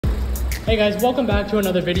Hey guys, welcome back to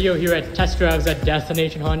another video here at Test Drives at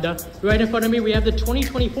Destination Honda. Right in front of me, we have the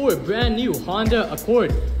 2024 brand new Honda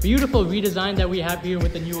Accord. Beautiful redesign that we have here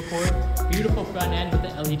with the new Accord. Beautiful front end with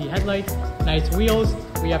the LED headlights, nice wheels.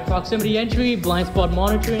 We have proximity entry, blind spot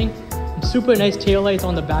monitoring, super nice taillights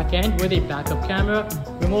on the back end with a backup camera,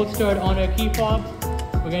 remote start on our key fob.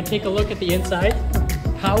 We're gonna take a look at the inside.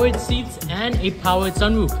 Powered seats and a powered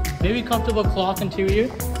sunroof. Very comfortable cloth interior.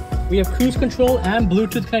 We have cruise control and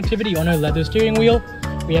Bluetooth connectivity on our leather steering wheel.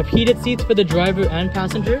 We have heated seats for the driver and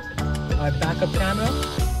passenger. Our backup camera.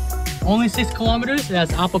 Only 6 kilometers. It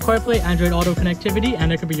has Apple CarPlay, Android Auto connectivity,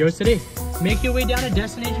 and it could be yours today. Make your way down to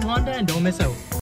Destination Honda and don't miss out.